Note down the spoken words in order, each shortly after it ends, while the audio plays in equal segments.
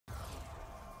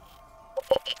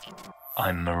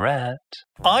I'm Moret.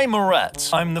 I'm Moret.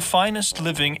 I'm the finest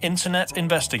living internet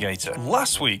investigator.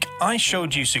 Last week, I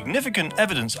showed you significant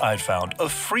evidence I'd found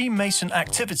of Freemason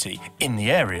activity in the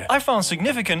area. I found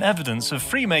significant evidence of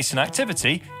Freemason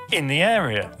activity in the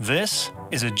area. This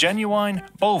is a genuine,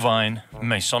 bovine,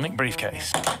 Masonic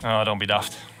briefcase. Oh, don't be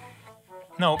daft.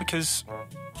 No, because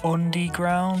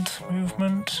underground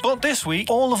movement. But this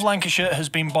week, all of Lancashire has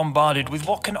been bombarded with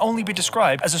what can only be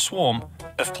described as a swarm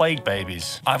of plague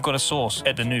babies. I've got a source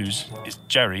at the news. It's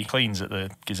Jerry, cleans at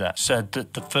the Gazette, said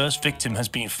that the first victim has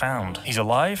been found. He's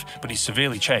alive, but he's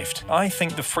severely chafed. I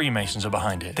think the Freemasons are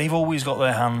behind it. They've always got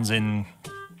their hands in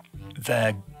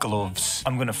their gloves.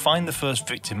 I'm going to find the first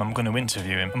victim, I'm going to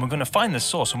interview him, and we're going to find the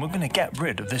source, and we're going to get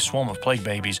rid of this swarm of plague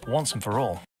babies once and for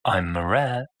all. I'm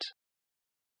Moret.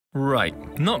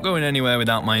 Right, not going anywhere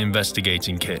without my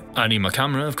investigating kit. I need my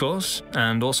camera, of course,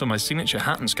 and also my signature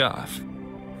hat and scarf.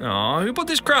 Oh, who put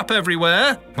this crap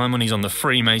everywhere? My money's on the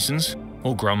Freemasons.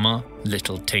 Or Grandma,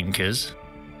 little tinkers.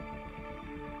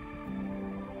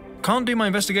 Can't do my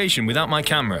investigation without my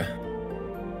camera.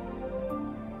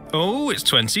 Oh, it's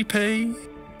 20p.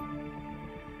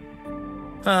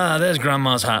 Ah, there's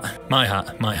Grandma's hat. My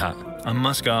hat, and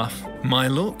my scarf. My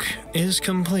look is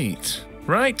complete.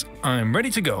 Right, I'm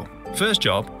ready to go. First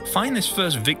job, find this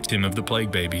first victim of the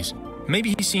plague babies.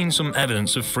 Maybe he's seen some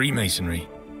evidence of Freemasonry.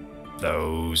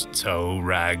 Those toe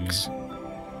rags.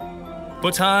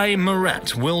 But I,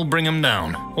 Moret, will bring them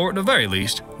down, or at the very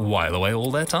least, while away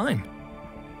all their time.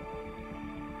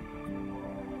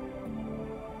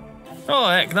 Oh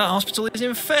heck, that hospital is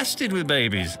infested with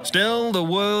babies. Still, the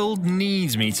world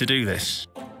needs me to do this.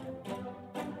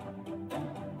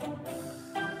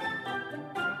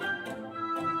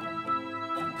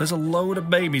 There's a load of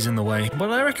babies in the way, but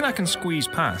I reckon I can squeeze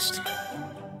past.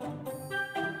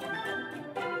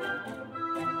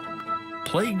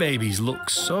 Plague babies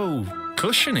look so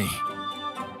cushiony.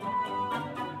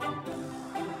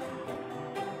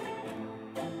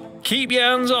 Keep your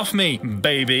hands off me,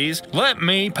 babies. Let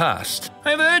me past.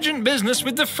 I have urgent business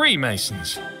with the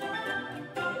Freemasons.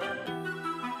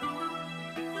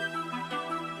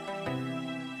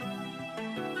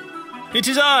 It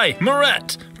is I,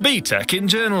 Moret, B.Tech in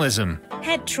journalism.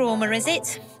 Head trauma, is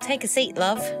it? Take a seat,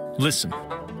 love. Listen.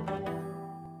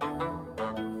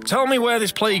 Tell me where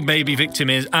this plague baby victim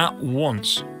is at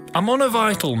once. I'm on a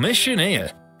vital mission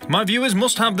here. My viewers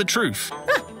must have the truth.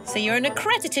 Ah, so you're an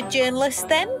accredited journalist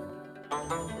then?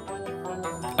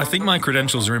 I think my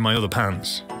credentials are in my other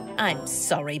pants. I'm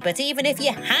sorry, but even if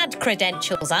you had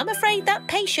credentials, I'm afraid that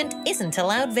patient isn't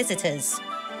allowed visitors.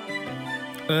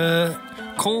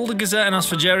 Call the Gazette and ask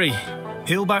for Jerry.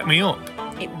 He'll back me up.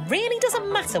 It really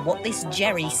doesn't matter what this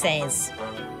Jerry says.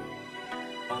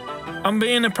 I'm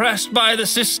being oppressed by the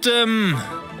system.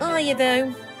 Are you,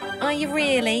 though? Are you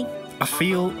really? I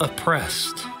feel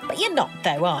oppressed. But you're not,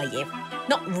 though, are you?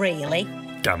 Not really.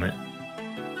 Damn it.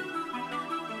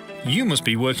 You must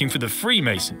be working for the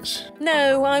Freemasons.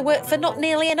 No, I work for not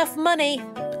nearly enough money.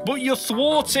 But you're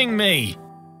thwarting me.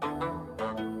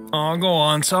 Oh, go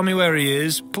on, tell me where he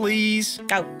is, please.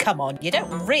 Oh, come on, you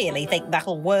don't really think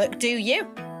that'll work, do you?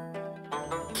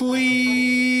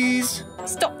 Please.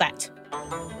 Stop that.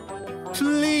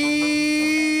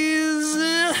 Please.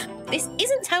 This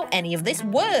isn't how any of this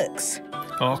works.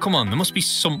 Oh, come on, there must be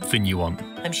something you want.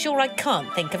 I'm sure I can't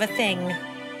think of a thing.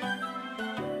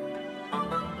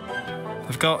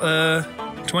 I've got,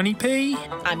 20p?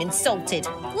 I'm insulted.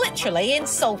 Literally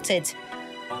insulted.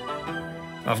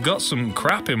 I've got some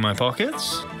crap in my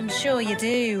pockets. I'm sure you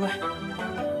do.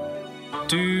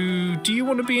 Do you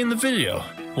want to be in the video?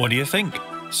 What do you think?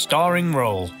 Starring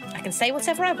role. I can say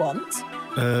whatever I want.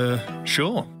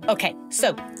 Sure. Okay,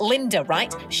 so Linda,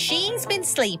 right? She's been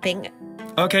sleeping.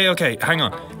 Okay, hang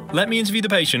on. Let me interview the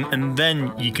patient and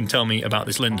then you can tell me about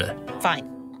this Linda.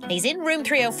 Fine. He's in room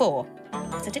 304.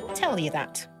 But I didn't tell you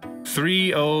that.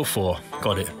 304.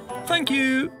 Got it. Thank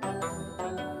you.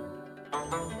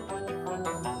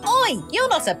 Oi, you're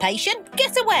not a patient.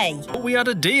 Get away. But we had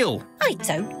a deal. I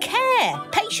don't care.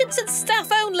 Patients and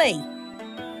staff only.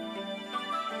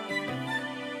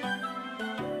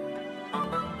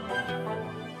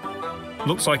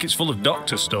 Looks like it's full of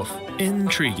doctor stuff.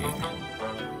 Intriguing.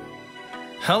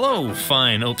 Hello,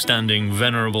 fine, upstanding,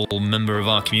 venerable member of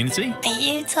our community. Are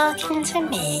you talking to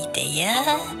me,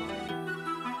 dear?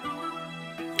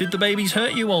 Did the babies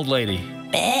hurt you, old lady?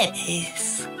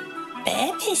 Babies?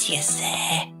 Babies, you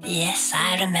say? Yes,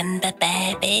 I remember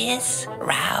babies.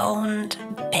 Round,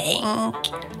 pink,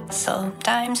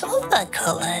 sometimes other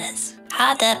colours.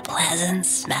 Had a pleasant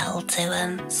smell to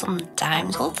them.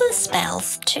 Sometimes other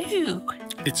smells too.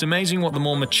 It's amazing what the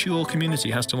more mature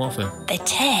community has to offer. They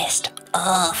taste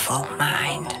awful,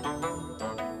 mind.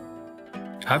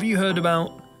 Have you heard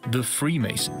about the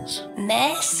Freemasons?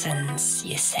 Masons,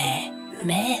 you say?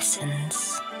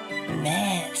 Masons.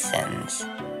 Masons.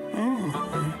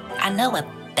 I know a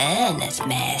Bernard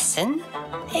Mason.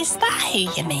 Is that who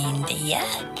you mean, dear?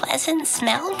 Pleasant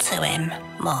smell to him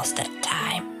most of the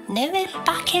time. Knew him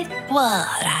back in war,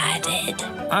 I did.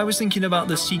 I was thinking about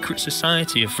the secret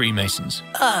society of Freemasons.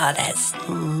 Oh, there's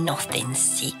nothing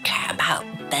secret about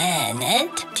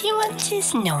Bernard. Do you want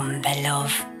his number,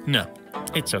 love? No,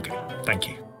 it's okay. Thank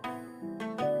you.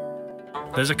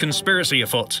 There's a conspiracy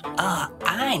afoot. Oh,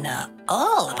 I know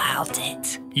all about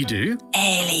it. You do?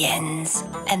 Aliens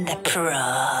and the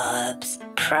probes.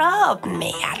 Probe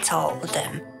me, I told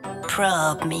them.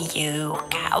 Probe me, you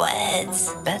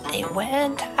cowards. But they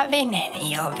weren't having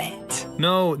any of it.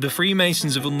 No, the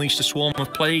Freemasons have unleashed a swarm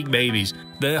of plague babies.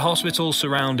 Their hospital's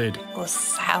surrounded. Well,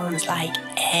 sounds like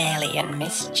alien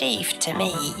mischief to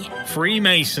me.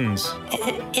 Freemasons.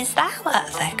 Is that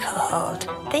what they're called?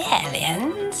 The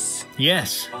aliens?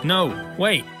 Yes. No.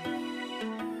 Wait.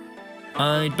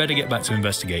 I'd better get back to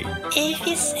investigating. If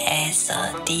you say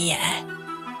so, dear.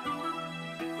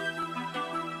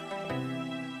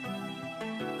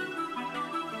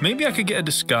 Maybe I could get a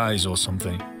disguise or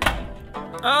something.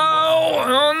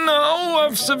 Oh no,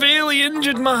 I've severely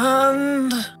injured my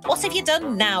hand. What have you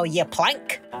done now, you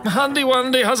plank? My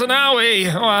handy-wandy has an owie.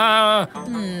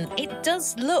 It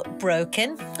does look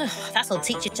broken. That'll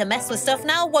teach you to mess with stuff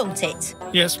now, won't it?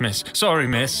 Yes, miss. Sorry,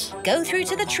 miss. Go through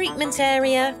to the treatment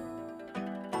area.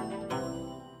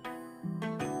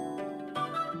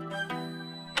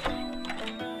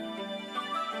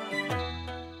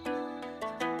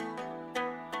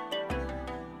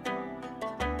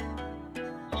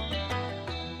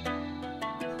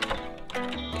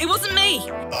 It wasn't me!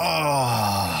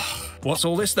 What's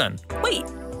all this then? Wait,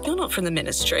 you're not from the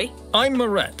ministry. I'm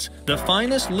Moret, the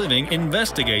finest living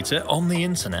investigator on the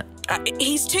internet.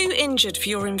 He's too injured for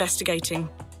your investigating.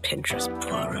 Pinterest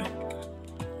Poirot.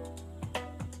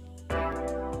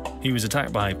 He was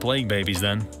attacked by plague babies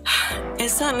then. It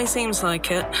certainly seems like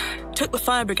it. Took the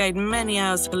fire brigade many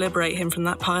hours to liberate him from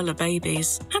that pile of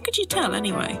babies. How could you tell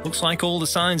anyway? Looks like all the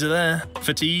signs are there.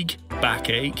 Fatigue,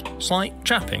 backache, slight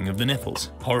chapping of the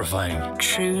nipples. Horrifying.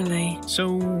 Truly.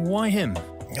 So why him?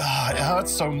 It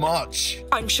hurts so much.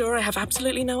 I'm sure I have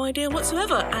absolutely no idea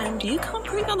whatsoever, and you can't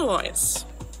prove otherwise.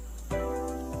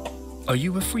 Are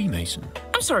you a Freemason?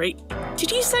 I'm sorry,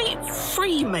 did you say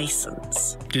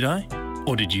Freemasons? Did I?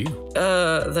 Or did you?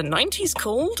 The 90s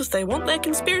called. They want their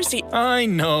conspiracy I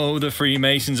know the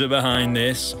Freemasons are behind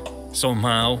this.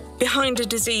 Somehow. behind a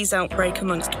disease outbreak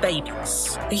amongst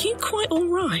babies. Are you quite all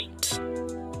right?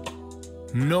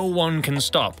 No one can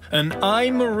stop an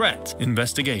I'm Moret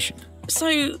investigation. So,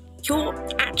 you're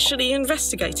actually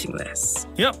investigating this?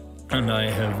 Yep, and I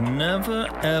have never,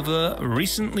 ever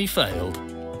recently failed.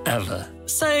 Ever.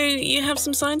 So, you have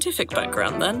some scientific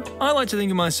background then? I like to think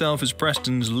of myself as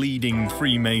Preston's leading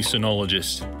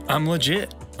Freemasonologist. I'm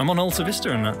legit. I'm on Alta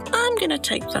Vista and that. I'm gonna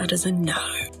take that as a no.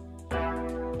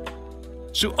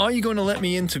 So are you going to let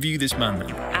me interview this man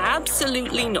then?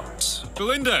 Absolutely not.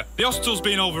 Belinda, the hospital's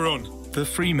been overrun. The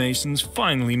Freemasons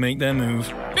finally make their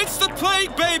move. It's the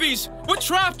plague babies! We're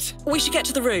trapped! We should get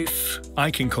to the roof.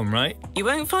 I can come, right? You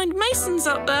won't find Masons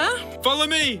up there. Follow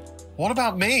me! What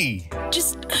about me?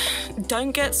 Just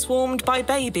don't get swarmed by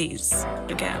babies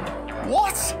again.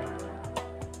 What?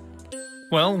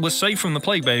 Well, we're safe from the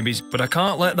plague babies, but I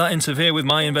can't let that interfere with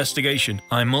my investigation.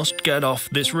 I must get off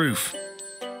this roof.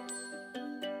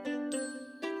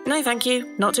 No, thank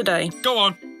you. Not today. Go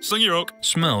on, sling your hook.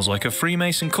 Smells like a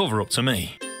Freemason cover-up to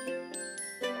me.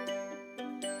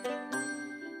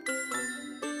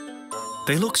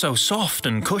 They look so soft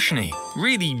and cushiony.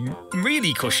 Really,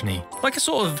 really cushiony. Like a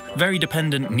sort of very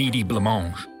dependent, needy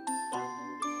blancmange.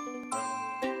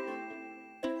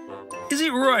 Is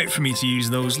it right for me to use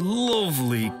those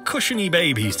lovely, cushiony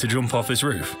babies to jump off this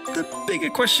roof? The bigger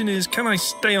question is, can I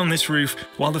stay on this roof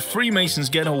while the Freemasons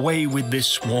get away with this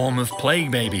swarm of plague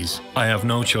babies? I have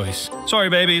no choice. Sorry,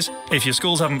 babies. If your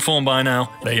skulls haven't formed by now,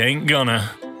 they ain't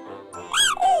gonna.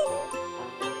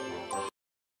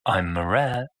 I'm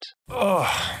Moret. Oh,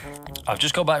 I've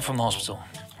just got back from the hospital.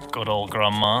 Good old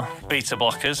grandma. Beta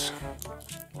blockers.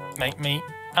 Make me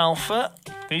alpha.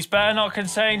 These better not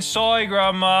contain soy,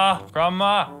 Grandma.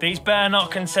 Grandma, these better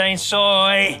not contain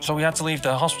soy. So we had to leave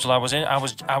the hospital. I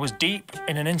was deep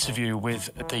in an interview with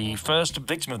the first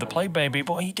victim of the plague baby,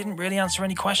 but he didn't really answer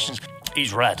any questions.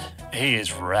 He's red. He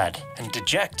is red and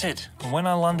dejected. And when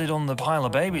I landed on the pile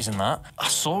of babies and that, I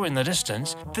saw in the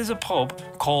distance there's a pub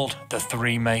called the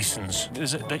Freemasons.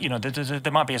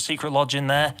 There might be a secret lodge in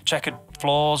there, checkered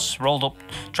floors, rolled up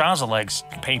trouser legs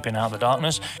peeping out the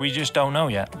darkness. We just don't know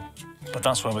yet. But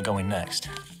that's where we're going next.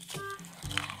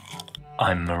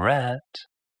 I'm Moret.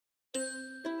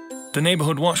 The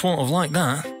neighbourhood watch won't have liked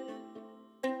that.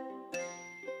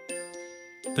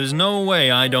 There's no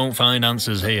way I don't find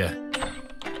answers here.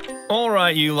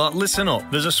 Alright, you lot, listen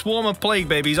up. There's a swarm of plague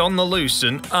babies on the loose,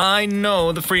 and I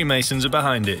know the Freemasons are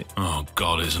behind it. Oh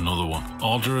God, here's another one.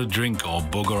 Order a drink or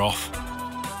bugger off.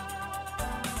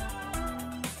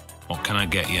 What can I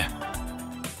get you?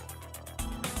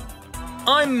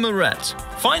 I'm Moret,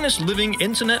 finest living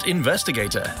internet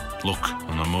investigator. Look,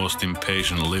 I'm the most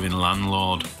impatient living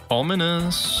landlord.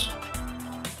 Ominous.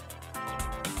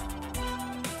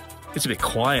 It's a bit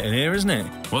quiet in here, isn't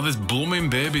it? Well, there's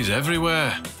blooming babies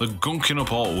everywhere. They're gunking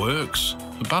up all works.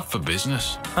 They're bad for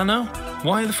business. I know.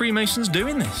 Why are the Freemasons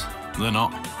doing this? They're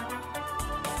not.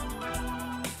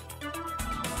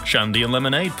 Shandy and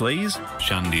lemonade, please.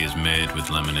 Shandy is made with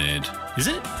lemonade. Is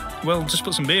it? Well, just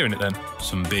put some beer in it then.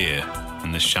 Some beer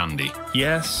and the shandy.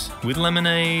 Yes, with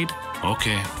lemonade.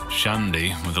 Okay,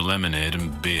 shandy with the lemonade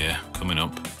and beer coming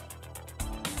up.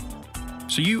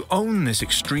 So you own this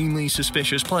extremely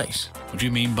suspicious place? What do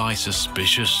you mean by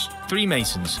suspicious?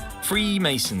 Freemasons.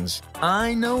 Freemasons.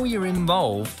 I know you're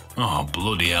involved. Oh,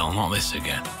 bloody hell, not this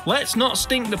again. Let's not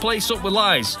stink the place up with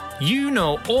lies. You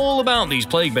know all about these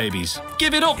plague babies.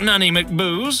 Give it up, Nanny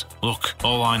McBooze. Look,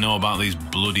 all I know about these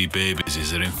bloody babies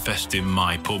is they're infesting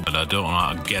my pub, but I don't know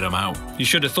how to get them out. You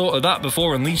should have thought of that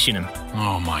before unleashing them.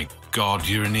 Oh my God,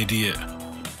 you're an idiot.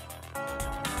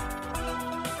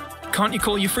 Can't you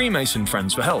call your Freemason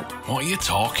friends for help? What are you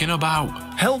talking about?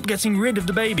 Help getting rid of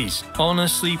the babies.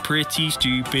 Honestly, pretty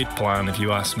stupid plan if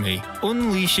you ask me.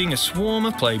 Unleashing a swarm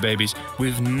of plague babies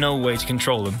with no way to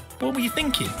control them. What were you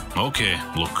thinking? Okay,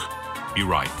 look, you're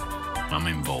right. I'm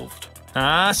involved.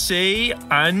 Ah, see?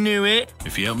 I knew it.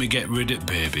 If you help me get rid of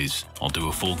babies, I'll do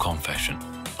a full confession.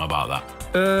 How about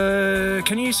that?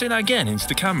 Can you say that again into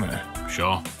the camera?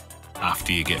 Sure.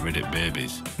 After you get rid of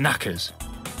babies. Knackers.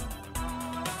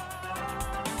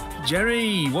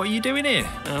 Jerry, what are you doing here?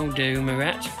 Oh, do,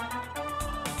 Moret.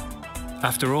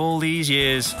 After all these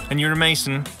years, and you're a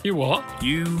Mason. You what?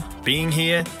 You being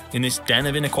here in this den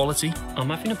of inequality. I'm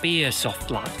having a beer,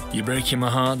 soft lad. You're breaking my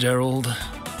heart, Gerald.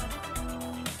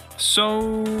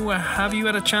 So, have you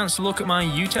had a chance to look at my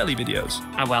utelly videos?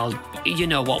 Ah, well, you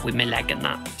know what with my leg and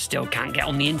that. Still can't get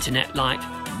on the internet, like.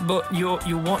 But you're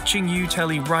watching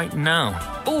utelly right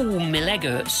now. Oh, my leg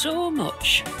hurts so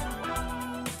much.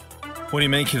 What do you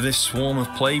make of this swarm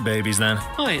of plague babies, then?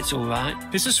 Oh, it's all right.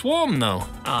 It's a swarm, though.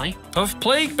 Aye. Of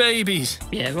plague babies.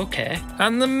 Yeah, okay.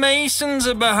 And the Masons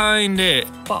are behind it.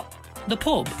 What? The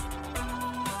pub?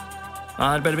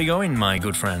 I'd better be going, my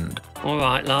good friend. All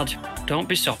right, lad. Don't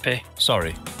be soppy.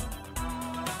 Sorry.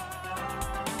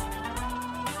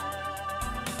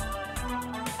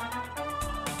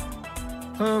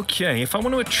 Okay, if I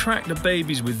want to attract the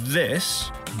babies with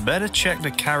this, better check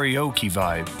the karaoke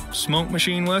vibe. Smoke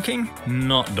machine working?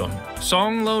 Not done.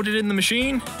 Song loaded in the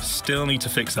machine? Still need to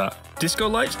fix that. Disco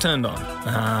lights turned on?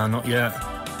 Ah, not yet.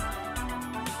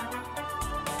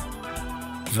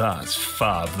 That's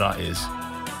fab, that is.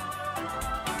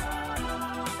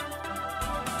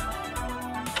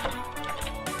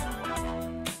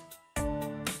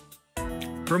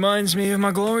 Reminds me of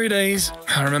my glory days.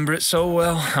 I remember it so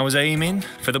well. I was aiming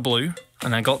for the blue,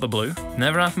 and I got the blue.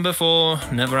 Never happened before,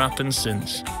 never happened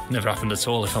since. Never happened at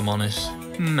all, if I'm honest.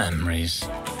 Memories.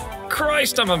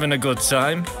 Christ, I'm having a good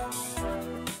time.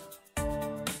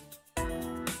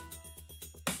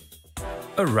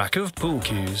 A rack of pool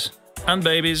cues. And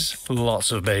babies,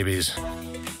 lots of babies.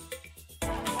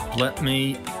 Let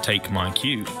me take my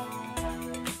cue.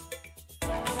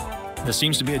 There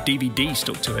seems to be a DVD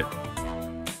stuck to it.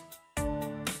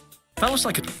 That looks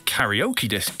like a karaoke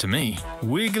disc to me.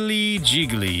 Wiggly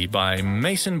Jiggly by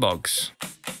Mason Boggs.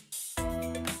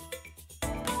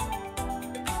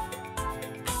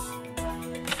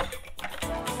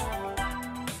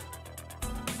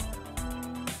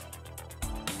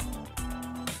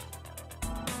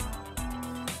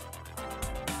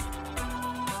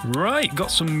 Right, got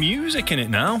some music in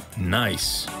it now.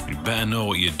 Nice. You better know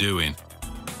what you're doing.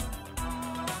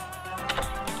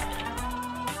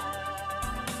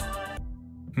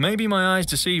 Maybe my eyes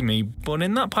deceive me, but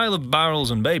in that pile of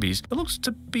barrels and babies, there looks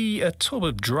to be a tub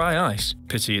of dry ice.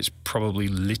 Pity it's probably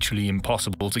literally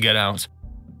impossible to get out.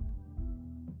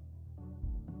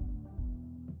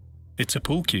 It's a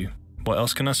pool cue. What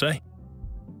else can I say?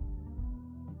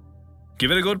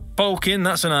 Give it a good poke in,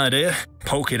 that's an idea.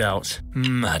 Poke it out.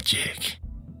 Magic.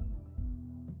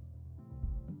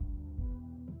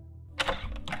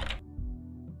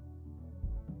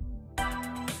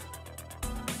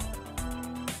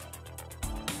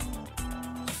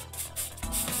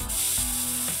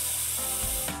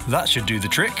 That should do the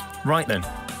trick. Right then,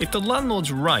 if the landlord's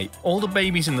right, all the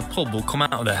babies in the pub will come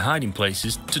out of their hiding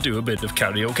places to do a bit of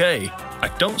karaoke. I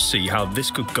don't see how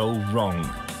this could go wrong.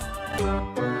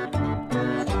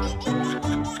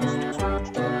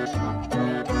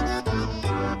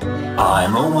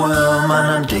 I'm a worm and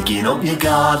I'm digging up your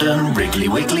garden. Wriggly,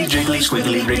 wiggly, jiggly,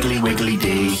 squiggly, wriggly, wiggly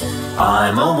dee.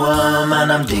 I'm a worm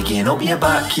and I'm digging up your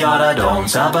backyard. I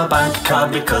don't have a bank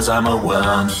card because I'm a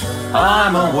worm.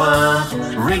 I'm a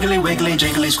worm. Wriggly, wiggly,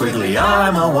 jiggly, squiggly.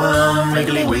 I'm a worm.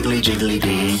 Wriggly, wiggly, jiggly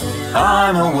dee.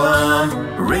 I'm a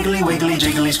worm. Wriggly, wiggly,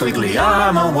 jiggly, squiggly.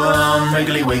 I'm a worm.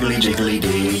 Wriggly, wiggly, jiggly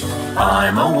dee.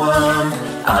 I'm a worm.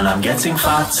 And I'm getting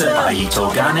fatter, I eat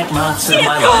organic matter,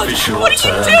 my life is short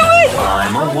term.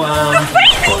 I'm a worm,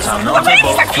 but I'm not a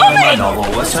bookworm, my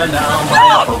novel was turned down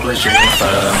by a publishing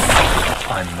firm.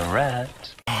 I'm the rat.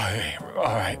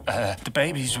 Alright, the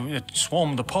babies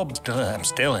swarmed the pub. I'm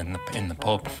still in the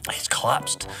pub. It's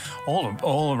collapsed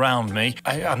all around me.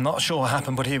 I'm not sure what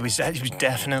happened, but it was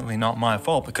definitely not my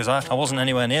fault because I wasn't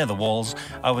anywhere near the walls.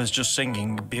 I was just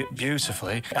singing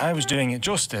beautifully. I was doing it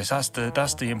justice. That's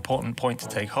the important point to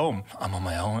take home. I'm on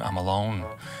my own. I'm alone.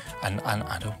 And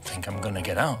I don't think I'm going to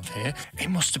get out of here. It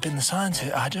must have been the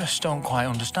scientists. I just don't quite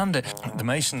understand it. The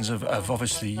Masons have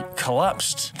obviously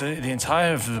collapsed the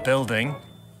entire of the building.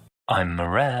 I'm a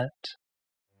rat.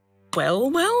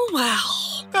 Well, well,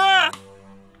 well. Ah!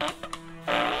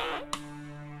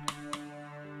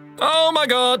 Oh my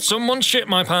god, someone shit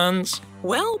my pants.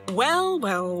 Well, well,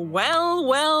 well, well,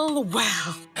 well,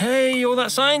 well. Hey, you're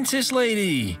that scientist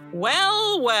lady.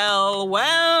 Well, well,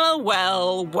 well,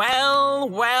 well, well,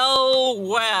 well,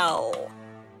 well.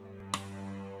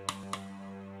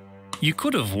 You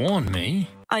could have warned me.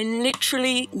 I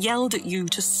literally yelled at you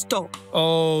to stop.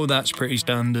 Oh, that's pretty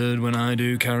standard when I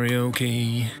do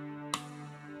karaoke.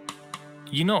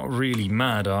 You're not really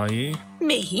mad, are you?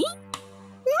 Me?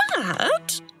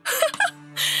 Mad?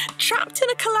 Trapped in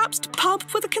a collapsed pub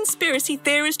with a conspiracy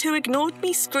theorist who ignored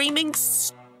me screaming,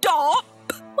 "Stop!"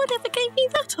 Whatever gave me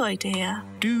that idea?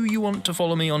 Do you want to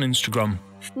follow me on Instagram?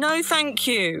 No, thank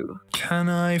you. Can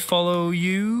I follow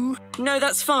you? No,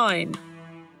 that's fine.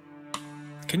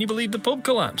 Can you believe the pub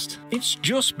collapsed? It's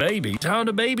just babies. How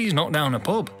do babies knock down a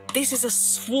pub? This is a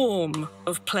swarm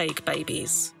of plague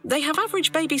babies. They have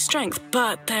average baby strength,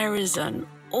 but there is an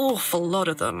awful lot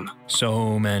of them.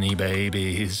 So many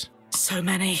babies. So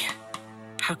many.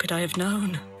 How could I have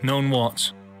known? Known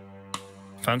what?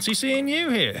 Fancy seeing you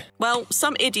here. Well,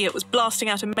 some idiot was blasting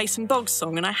out a Mason Boggs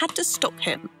song and I had to stop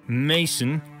him.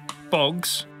 Mason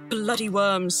Boggs? Bloody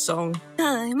Worms song.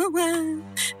 I'm a worm.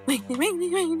 Rainy,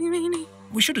 rainy, rainy, rainy.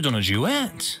 We should have done a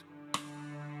duet.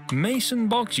 Mason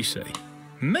Boggs, you say?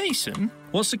 Mason?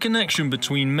 What's the connection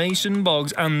between Mason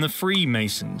Boggs and the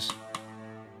Freemasons?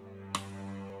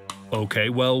 Okay,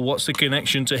 well, what's the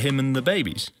connection to him and the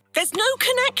babies? There's no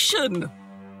connection.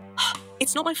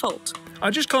 It's not my fault. I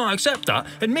just can't accept that.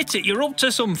 Admit it, you're up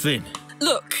to something.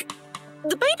 Look,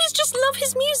 the babies just love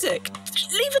his music.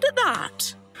 Leave it at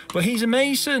that. But he's a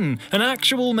Mason, an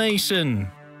actual Mason.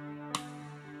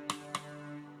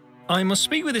 I must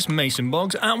speak with this Mason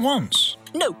Boggs at once.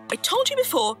 No, I told you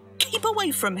before, keep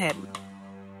away from him.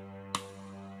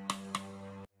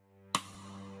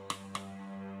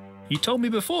 You told me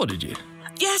before, did you?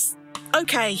 Yes,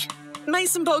 okay.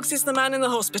 Mason Boggs is the man in the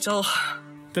hospital.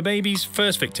 The baby's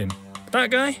first victim.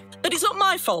 That guy? But it's not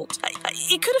my fault.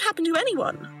 It could have happened to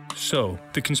anyone. So,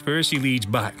 the conspiracy leads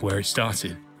back where it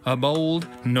started. A bold,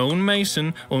 known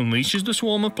Mason unleashes the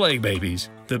swarm of plague babies.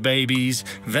 The babies,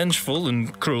 vengeful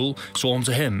and cruel, swarm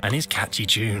to him and his catchy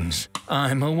tunes.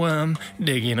 I'm a worm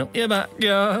digging up your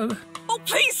backyard. Oh,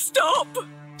 please stop!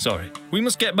 Sorry, we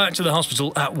must get back to the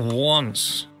hospital at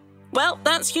once. Well,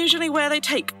 that's usually where they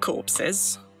take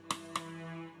corpses.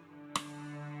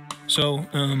 So,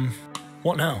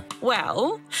 what now?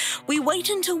 Well, we wait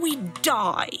until we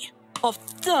die of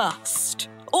thirst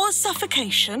or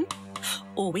suffocation,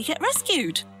 or we get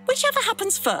rescued, whichever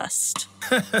happens first.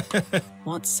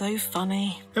 What's so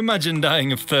funny? Imagine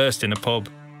dying of thirst in a pub.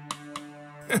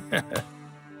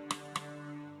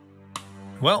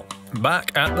 Well,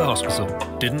 back at the hospital.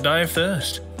 Didn't die of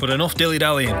thirst. But enough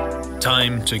dilly-dallying.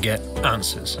 Time to get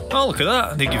answers. Oh, look at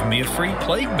that. They're giving me a free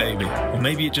plague baby. Or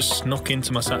maybe it just snuck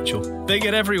into my satchel. They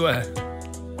get everywhere.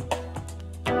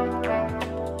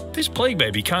 This plague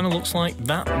baby kind of looks like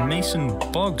that Mason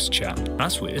Boggs chap.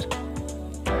 That's weird.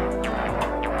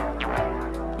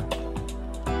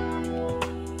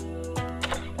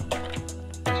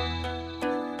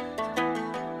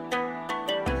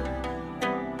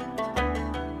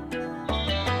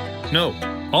 No,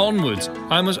 onwards.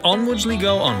 I must onwardsly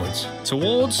go onwards,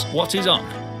 towards what is on.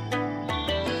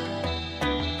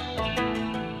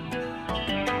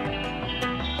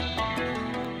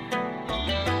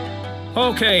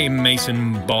 Okay,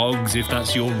 Mason Boggs, if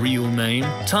that's your real name.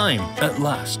 Time, at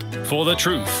last, for the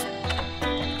truth.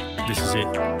 This is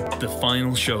it, the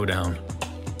final showdown.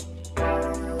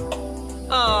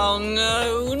 Oh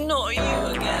no, not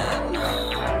you again.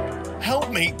 Help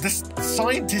me, this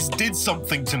scientist did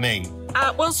something to me.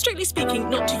 Well, strictly speaking,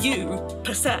 not to you,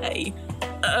 per se.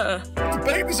 The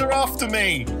babies are after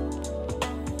me.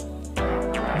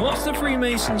 What's the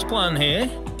Freemasons' plan here?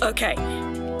 Okay.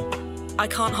 I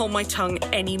can't hold my tongue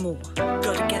anymore.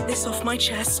 Gotta get this off my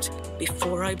chest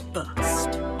before I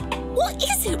burst. What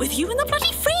is it with you and the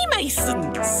bloody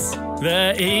Freemasons?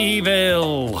 They're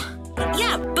evil.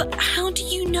 Yeah, but how do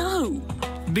you know?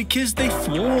 Because they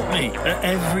thwart me at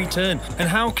every turn. And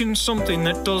how can something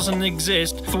that doesn't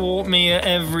exist thwart me at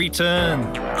every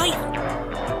turn? I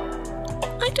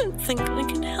don't think I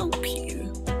can help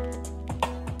you.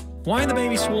 Why are the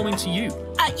babies swarming to you?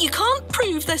 You can't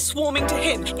prove they're swarming to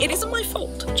him. It isn't my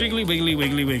fault. Jiggly, wiggly,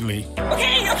 wiggly, wiggly.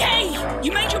 Okay.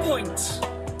 You made your point.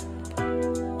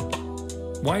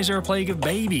 Why is there a plague of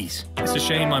babies? It's a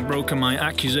shame I've broken my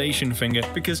accusation finger,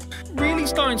 because really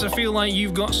starting to feel like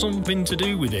you've got something to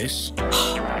do with this.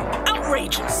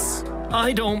 Outrageous.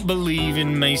 I don't believe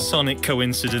in Masonic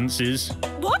coincidences.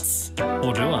 What?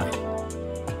 Or do I?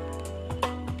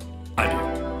 I do.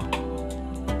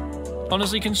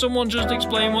 Honestly, can someone just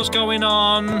explain what's going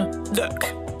on?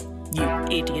 Look, you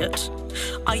idiot.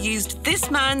 I used this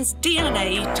man's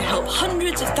DNA to help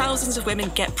hundreds of thousands of women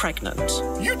get pregnant.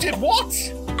 You did what?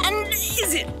 And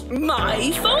is it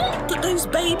my fault that those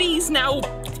babies now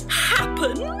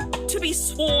happen to be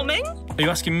swarming? Are you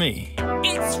asking me?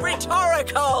 It's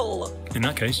rhetorical! In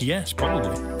that case, yes,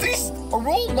 probably. These are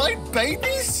all my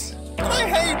babies? I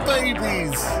hate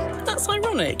babies. That's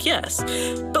ironic, yes.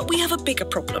 But we have a bigger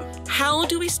problem. How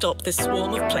do we stop this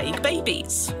swarm of plague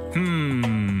babies?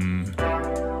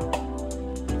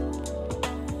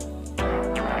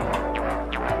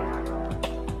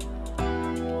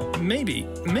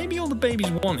 Maybe all the babies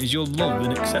want is your love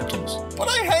and acceptance. But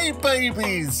I hate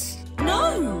babies.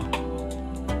 No!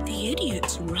 The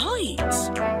idiot's right.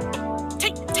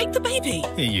 Take the baby.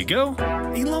 Here you go.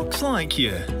 He looks like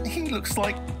you. He looks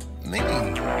like me. He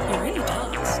really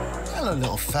does. Hello,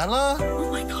 little fella.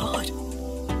 Oh my god.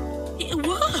 It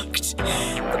worked.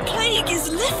 The plague is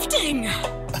lifting.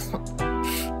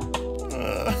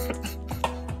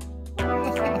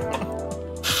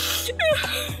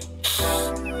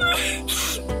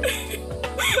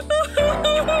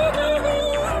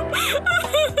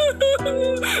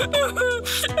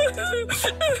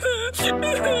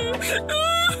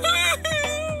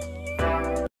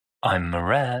 I'm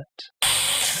Moret.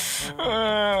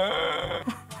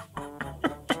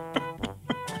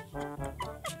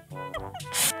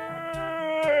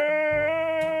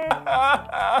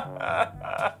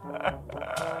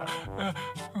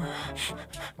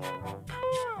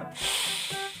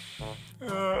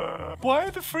 Why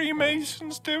are the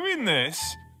Freemasons doing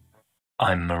this?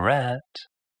 I'm Moret.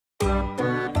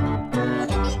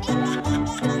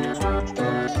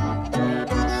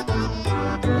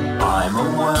 I'm a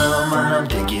worm and I'm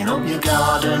digging up your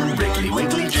garden. Wriggly,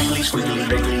 wiggly, jiggly, squiggly,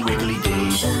 wriggly, wiggly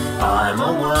dee. I'm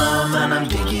a worm and I'm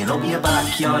digging up your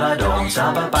backyard. I don't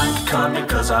have a bank card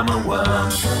because I'm a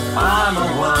worm. I'm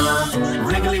a worm.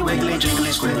 Wriggly, wiggly,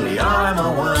 jiggly, squiggly. I'm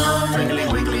a worm. Wriggly,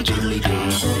 wiggly, jiggly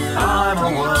dee. I'm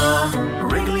a worm.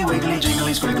 Wriggly, wiggly,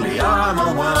 jiggly, squiggly. I'm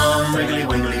a worm. Wriggly,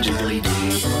 wiggly, jiggly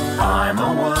dee. I'm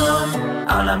a worm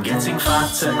and I'm getting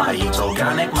fatter. I eat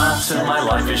organic matter. My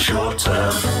life is short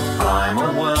term. I'm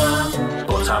a worm,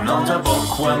 but I'm not a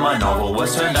bookworm. My novel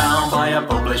was turned down by a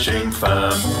publishing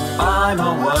firm. I'm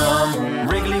a worm,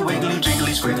 wriggly, wiggly,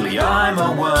 jiggly, squiggly. I'm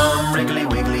a worm, wriggly,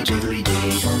 wiggly, jiggly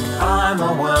dee. I'm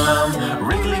a worm,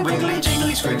 wriggly, wiggly,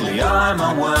 jiggly, squiggly. I'm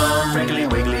a worm, wriggly,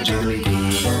 wiggly, jiggly dee.